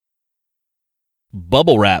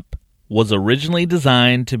Bubble wrap was originally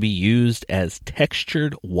designed to be used as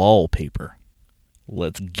textured wallpaper.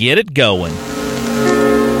 Let's get it going.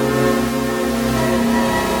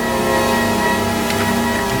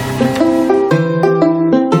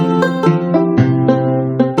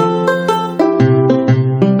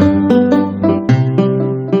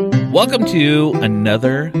 Welcome to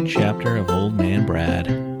another chapter of Old Man Brad.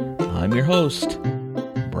 I'm your host,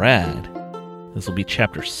 Brad. This will be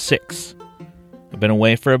chapter 6. I've been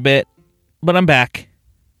away for a bit, but I'm back.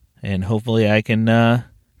 And hopefully I can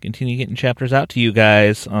continue getting chapters out to you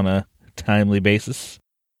guys on a timely basis.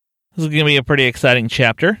 This is going to be a pretty exciting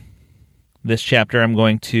chapter. This chapter I'm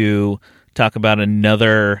going to talk about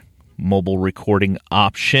another mobile recording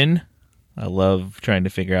option. I love trying to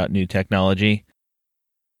figure out new technology.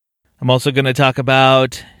 I'm also going to talk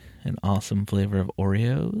about an awesome flavor of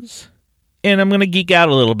Oreos. And I'm going to geek out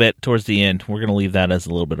a little bit towards the end. We're going to leave that as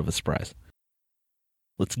a little bit of a surprise.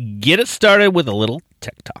 Let's get it started with a little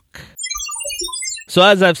tech talk. So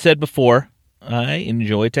as I've said before, I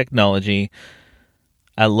enjoy technology.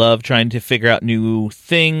 I love trying to figure out new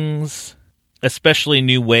things, especially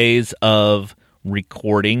new ways of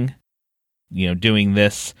recording. You know, doing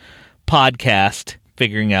this podcast,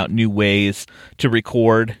 figuring out new ways to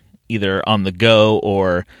record either on the go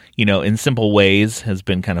or, you know, in simple ways has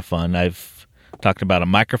been kind of fun. I've talked about a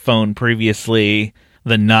microphone previously,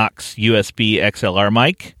 the Knox USB XLR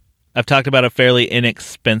mic. I've talked about a fairly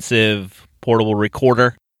inexpensive portable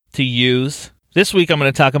recorder to use. This week I'm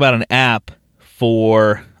going to talk about an app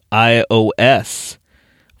for iOS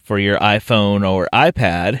for your iPhone or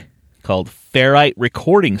iPad called Ferrite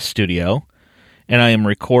Recording Studio. And I am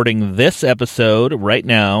recording this episode right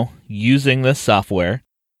now using this software.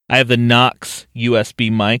 I have the Knox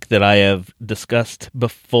USB mic that I have discussed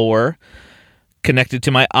before connected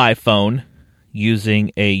to my iPhone using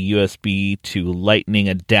a USB to Lightning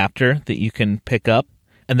adapter that you can pick up.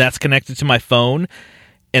 And that's connected to my phone.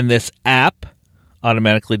 And this app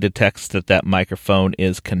automatically detects that that microphone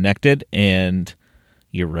is connected and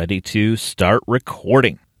you're ready to start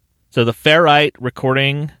recording. So the Ferrite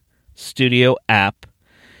Recording Studio app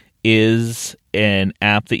is an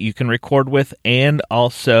app that you can record with, and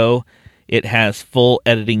also it has full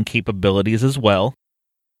editing capabilities as well.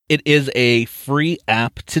 It is a free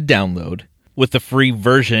app to download. With the free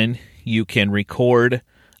version, you can record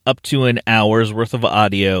up to an hour's worth of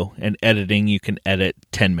audio, and editing, you can edit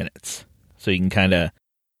 10 minutes. So you can kind of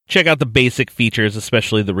check out the basic features,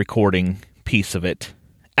 especially the recording piece of it.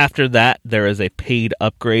 After that, there is a paid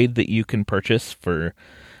upgrade that you can purchase for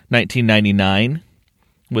 $19.99,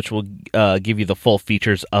 which will give you the full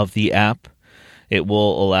features of the app. It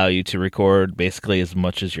will allow you to record basically as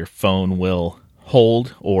much as your phone will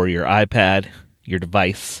hold, or your iPad, your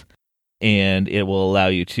device, and it will allow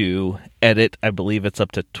you to edit. I believe it's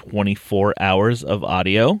up to 24 hours of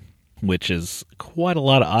audio, which is quite a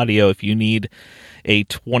lot of audio if you need a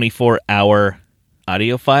 24-hour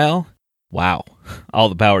audio file. Wow, all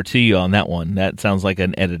the power to you on that one. That sounds like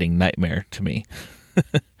an editing nightmare to me.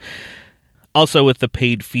 Also, with the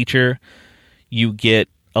paid feature, you get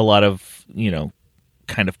a lot of, you know,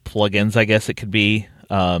 kind of plugins, I guess it could be,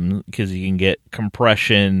 because you can get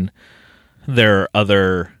compression. There are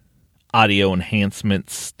other audio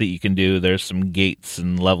enhancements that you can do. There's some gates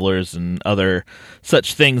and levelers and other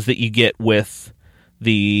such things that you get with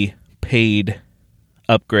the paid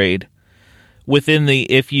upgrade.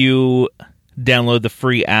 If you download the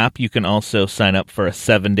free app, you can also sign up for a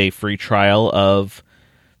 7-day free trial of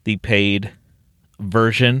the paid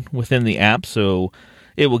version within the app, so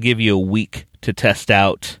it will give you a week to test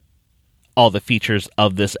out all the features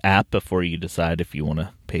of this app before you decide if you want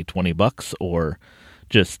to pay $20 or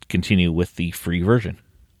just continue with the free version.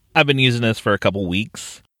 I've been using this for a couple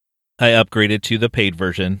weeks. I upgraded to the paid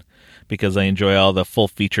version because I enjoy all the full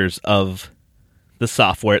features of the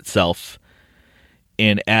software itself.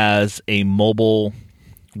 And as a mobile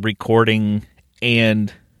recording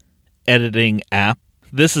and editing app,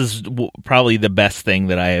 this is probably the best thing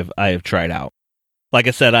that I have tried out. Like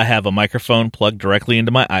I said, I have a microphone plugged directly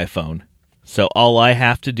into my iPhone. So all I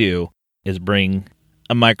have to do is bring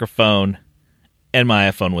a microphone and my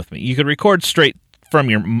iPhone with me. You could record straight from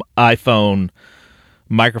your iPhone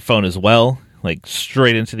microphone as well, like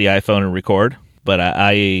straight into the iPhone and record. But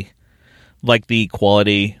I like the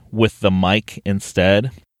quality with the mic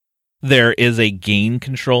instead. There is a gain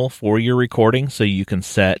control for your recording, so you can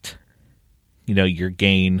set, you know, your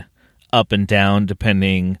gain up and down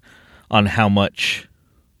depending on how much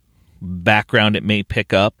background it may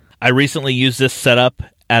pick up. I recently used this setup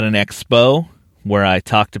at an expo where I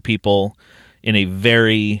talked to people in a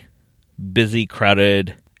very busy,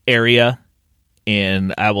 crowded area,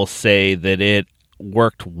 and I will say that it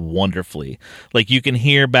worked wonderfully. Like, you can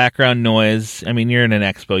hear background noise. I mean, you're in an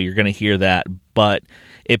expo, you're going to hear that, but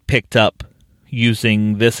it picked up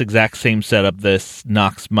using this exact same setup, this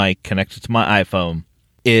Knox mic connected to my iPhone.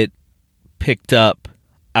 It picked up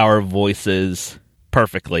our voices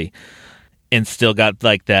perfectly and still got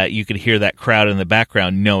like that. You could hear that crowd in the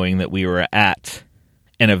background knowing that we were at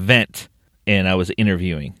an event and I was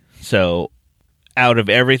interviewing. So out of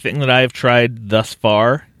everything that I've tried thus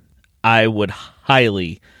far, I would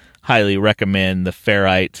highly, highly recommend the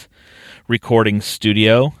Ferrite recording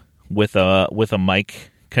studio with a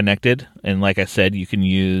mic connected. And like I said, you can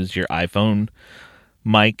use your iPhone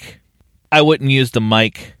mic. I wouldn't use the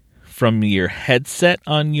mic from your headset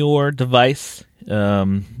on your device.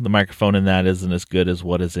 The microphone in that isn't as good as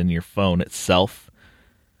what is in your phone itself.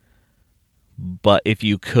 But if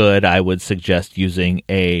you could, I would suggest using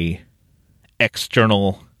a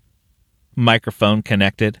external microphone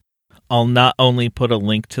connected. I'll not only put a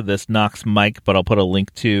link to this Knox mic, but I'll put a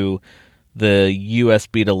link to the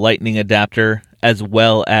USB to Lightning adapter, as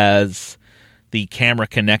well as the camera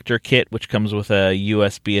connector kit, which comes with a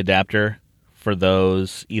USB adapter for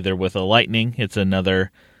those either with a Lightning, it's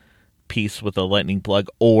another piece with a Lightning plug,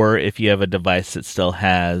 or if you have a device that still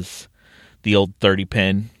has the old 30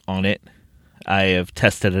 pin on it. I have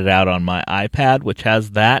tested it out on my iPad, which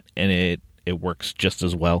has that, and it works just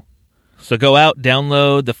as well. So go out,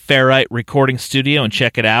 download the Ferrite Recording Studio, and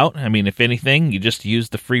check it out. I mean, if anything, you just use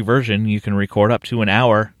the free version. You can record up to an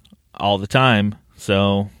hour all the time.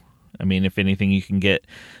 So, I mean, if anything, you can get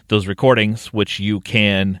those recordings, which you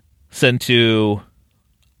can send to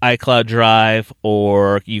iCloud Drive,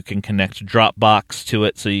 or you can connect Dropbox to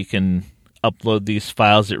it so you can upload these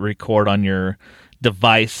files that record on your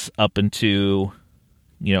device up into,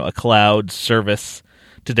 a cloud service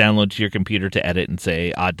to download to your computer to edit, and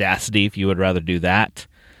say Audacity if you would rather do that.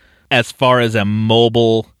 As far as a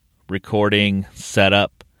mobile recording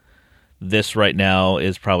setup, this right now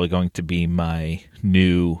is probably going to be my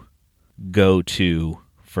new go-to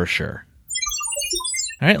for sure.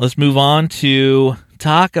 All right, let's move on to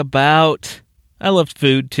talk about, I love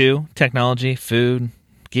food too, technology, food,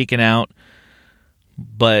 geeking out.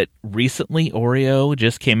 But recently, Oreo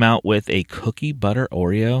just came out with a cookie butter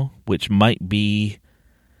Oreo, which might be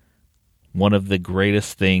one of the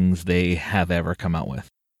greatest things they have ever come out with.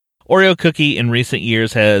 Oreo cookie in recent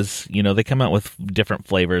years has, they come out with different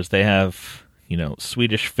flavors. They have,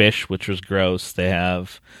 Swedish fish, which was gross. They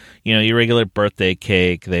have, your regular birthday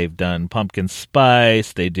cake. They've done pumpkin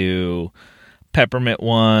spice. They do peppermint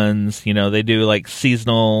ones. They do like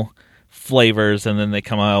seasonal flavors, and then they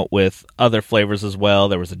come out with other flavors as well.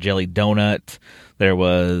 There was a jelly donut. There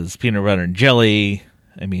was peanut butter and jelly.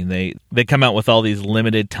 I mean, they come out with all these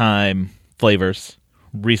limited time flavors.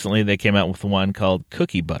 Recently, they came out with one called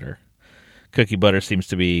cookie butter. Cookie butter seems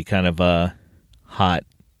to be kind of a hot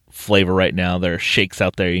flavor right now. There are shakes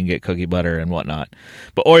out there you can get cookie butter and whatnot.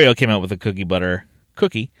 But Oreo came out with a cookie butter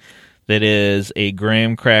cookie that is a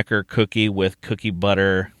graham cracker cookie with cookie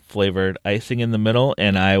butter flavored icing in the middle,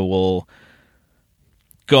 and I will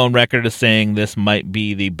go on record as saying this might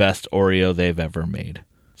be the best Oreo they've ever made.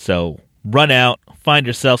 So run out, find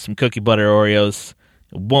yourself some cookie butter Oreos.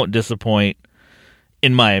 It won't disappoint,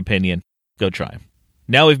 in my opinion. Go try them.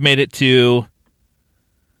 Now we've made it to,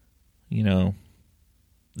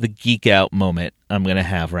 the geek out moment I'm going to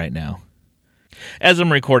have right now. As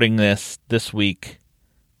I'm recording this week,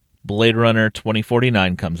 Blade Runner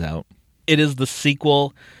 2049 comes out. It is the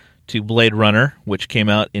sequel to Blade Runner, which came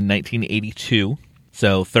out in 1982.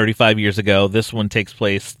 So 35 years ago. This one takes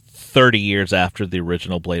place 30 years after the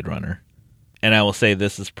original Blade Runner. And I will say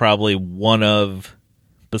this is probably one of,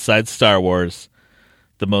 besides Star Wars,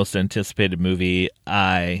 the most anticipated movie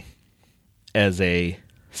I, as a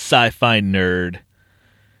sci-fi nerd,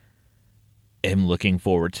 am looking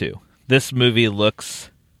forward to. This movie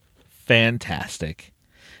looks fantastic.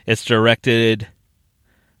 It's directed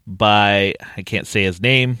by, I can't say his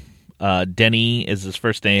name, Denny is his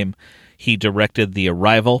first name. He directed The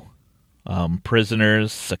Arrival,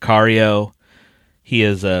 Prisoners, Sicario. He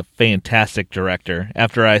is a fantastic director.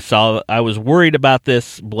 I was worried about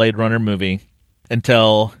this Blade Runner movie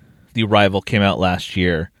until The Arrival came out last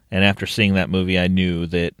year. And after seeing that movie, I knew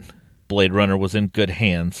that Blade Runner was in good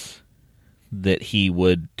hands, that he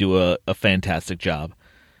would do a fantastic job.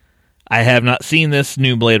 I have not seen this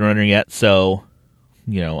new Blade Runner yet, so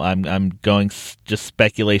I'm going just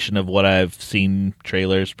speculation of what I've seen,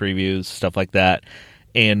 trailers, previews, stuff like that,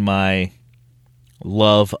 and my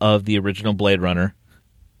love of the original Blade Runner.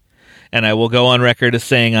 And I will go on record as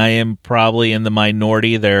saying I am probably in the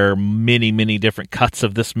minority. There are many, many different cuts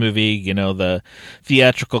of this movie. You know, the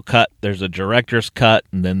theatrical cut, there's a director's cut,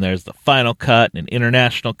 and then there's the final cut, and an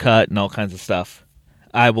international cut, and all kinds of stuff.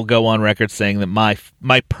 I will go on record saying that my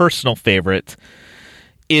personal favorite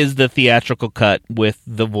is the theatrical cut with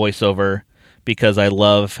the voiceover, because I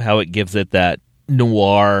love how it gives it that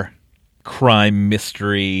noir crime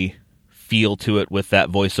mystery feel to it with that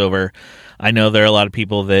voiceover. I know there are a lot of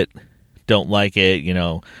people that don't like it. You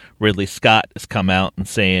know, Ridley Scott has come out and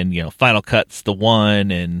saying, you know, Final Cut's the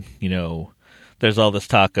one, and, you know, there's all this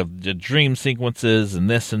talk of the dream sequences and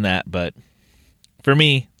this and that, but for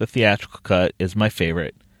me, the theatrical cut is my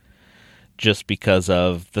favorite just because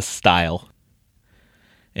of the style.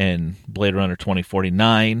 And Blade Runner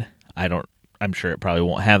 2049, I'm sure it probably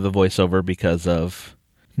won't have the voiceover because of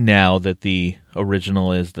now that the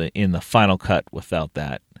original is in the final cut without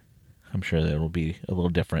that. I'm sure that it'll be a little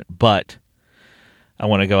different, but I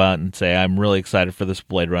want to go out and say I'm really excited for this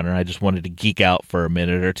Blade Runner. I just wanted to geek out for a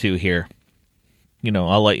minute or two here. You know,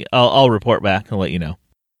 I'll report back and let you know.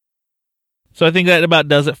 So I think that about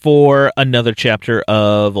does it for another chapter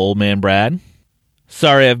of Old Man Brad.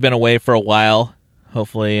 Sorry I've been away for a while.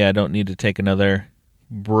 Hopefully I don't need to take another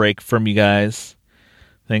break from you guys.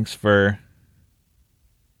 Thanks for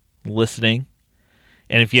listening.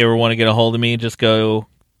 And if you ever want to get a hold of me,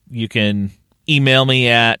 you can email me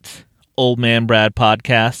at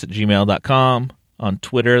oldmanbradpodcast@gmail.com, on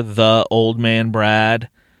Twitter, the Old Man Brad.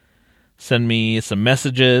 Send me some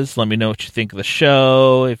messages. Let me know what you think of the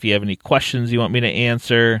show. If you have any questions you want me to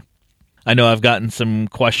answer. I know I've gotten some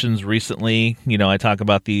questions recently. You know, I talk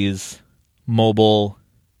about these mobile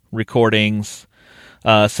recordings.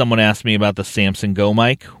 Someone asked me about the Samson Go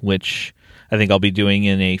mic, which I think I'll be doing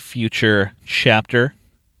in a future chapter,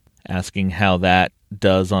 asking how that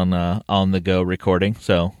does on the go recording.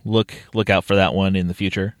 So look out for that one in the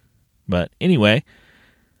future. But anyway,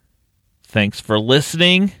 thanks for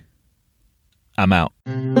listening. I'm out.